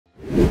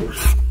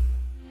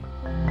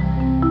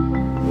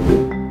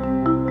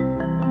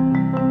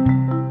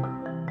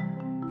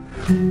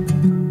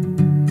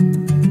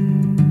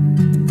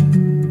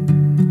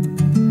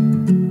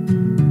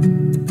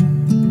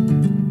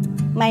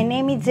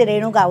is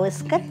Renu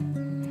Gavaskar.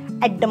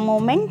 At the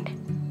moment,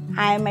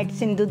 I am at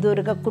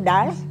Sindhudurga,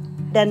 Kudal.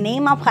 The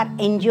name of our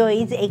NGO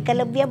is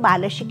Ekalavya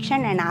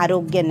Balashikshan and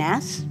Arogya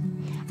Nyas.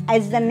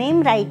 As the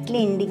name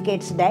rightly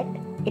indicates that,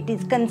 it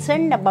is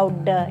concerned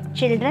about the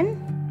children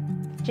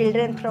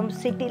from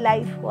city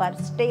life who are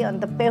stay on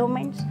the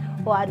pavements,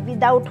 who are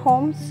without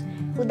homes,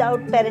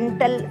 without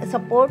parental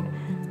support.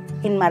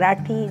 In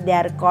Marathi, they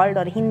are called,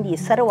 or Hindi,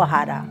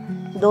 Sarvahara,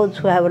 those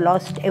who have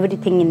lost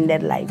everything in their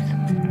lives.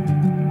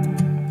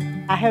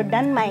 I have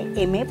done my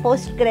MA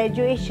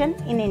post-graduation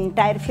in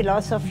entire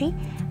philosophy,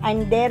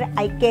 and there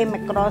I came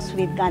across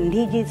with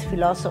Gandhiji's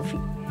philosophy.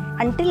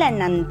 Until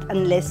and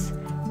unless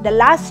the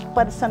last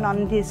person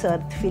on this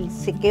earth feels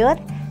secure,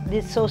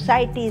 this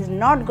society is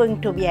not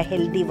going to be a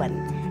healthy one.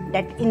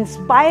 That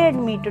inspired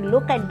me to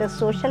look at the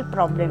social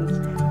problems.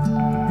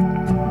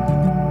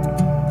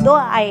 Though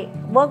I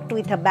worked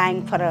with a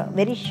bank for a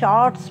very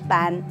short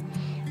span,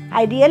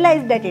 I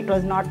realized that it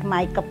was not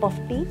my cup of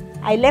tea.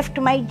 I left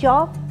my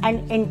job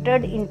and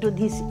entered into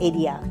this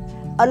area.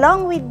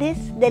 Along with this,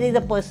 there is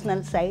a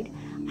personal side.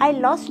 I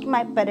lost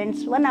my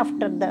parents one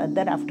after the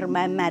other after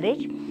my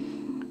marriage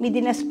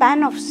within a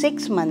span of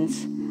 6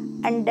 months,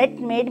 and that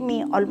made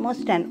me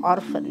almost an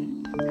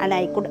orphan. And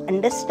I could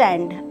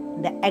understand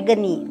the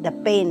agony, the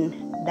pain,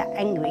 the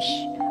anguish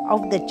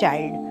of the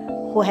child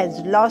who has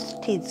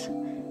lost his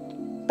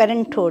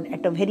parenthood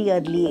at a very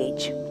early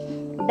age.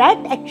 That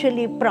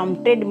actually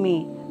prompted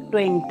me to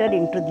enter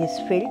into this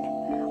field.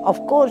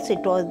 Of course, it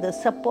was the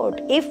support.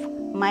 If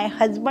my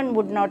husband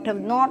would not have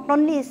not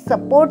only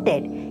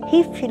supported,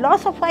 he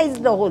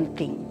philosophized the whole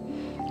thing.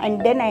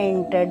 And then I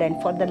entered,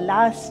 and for the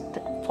last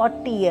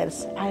 40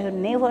 years, I have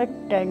never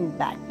turned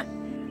back.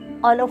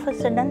 All of a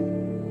sudden,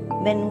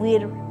 when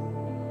we're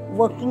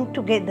working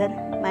together,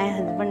 my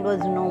husband was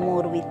no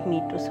more with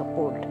me to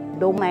support.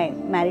 Though my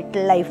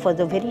marital life was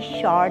a very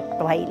short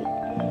while,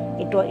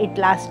 it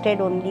lasted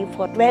only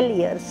for 12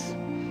 years.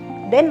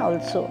 Then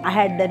also, I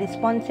had the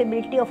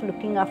responsibility of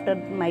looking after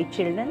my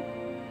children.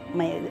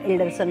 My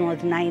elder son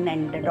was 9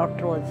 and the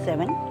daughter was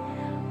 7.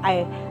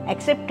 I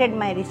accepted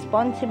my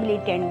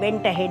responsibility and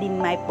went ahead in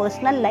my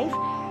personal life.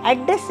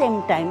 At the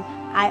same time,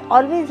 I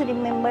always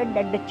remembered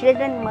that the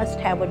children must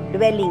have a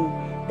dwelling,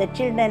 the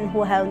children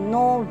who have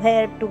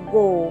nowhere to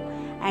go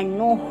and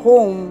no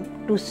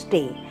home to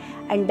stay.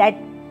 And that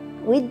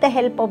with the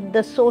help of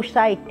the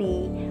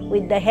society,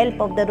 with the help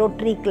of the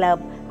Rotary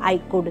Club, I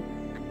could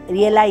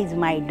realize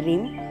my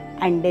dream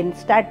and then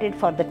started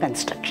for the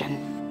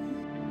construction.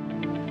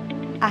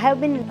 I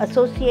have been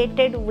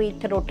associated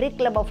with Rotary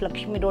Club of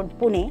Lakshmi Road,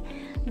 Pune.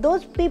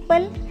 Those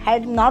people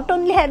had not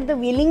only had the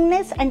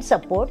willingness and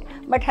support,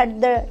 but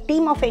had the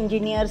team of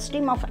engineers,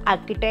 team of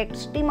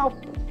architects, team of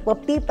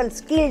people,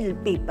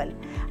 skilled people.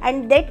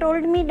 And they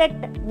told me that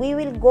we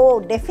will go,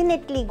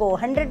 definitely go,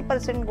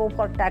 100% go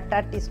for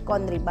Tata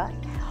Tiscon rebar.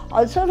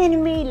 Also,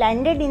 when we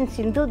landed in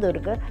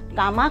Sindhudurga,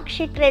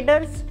 Kamakshi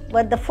traders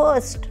were the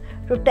first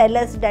to tell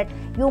us that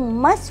you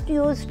must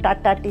use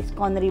Tata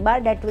Tiscon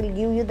rebar, that will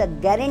give you the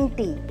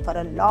guarantee for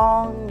a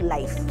long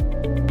life.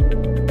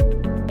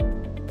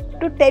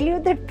 To tell you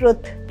the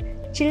truth,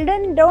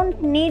 children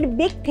don't need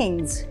big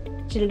things.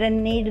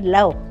 Children need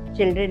love.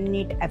 Children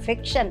need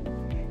affection.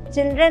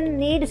 Children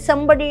need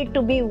somebody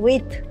to be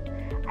with.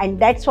 And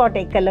that's what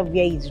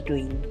Ekalavya is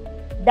doing.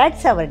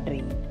 That's our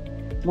dream.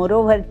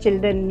 Moreover,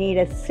 children need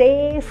a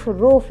safe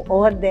roof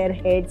over their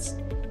heads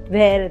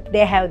where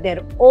they have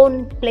their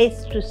own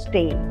place to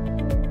stay.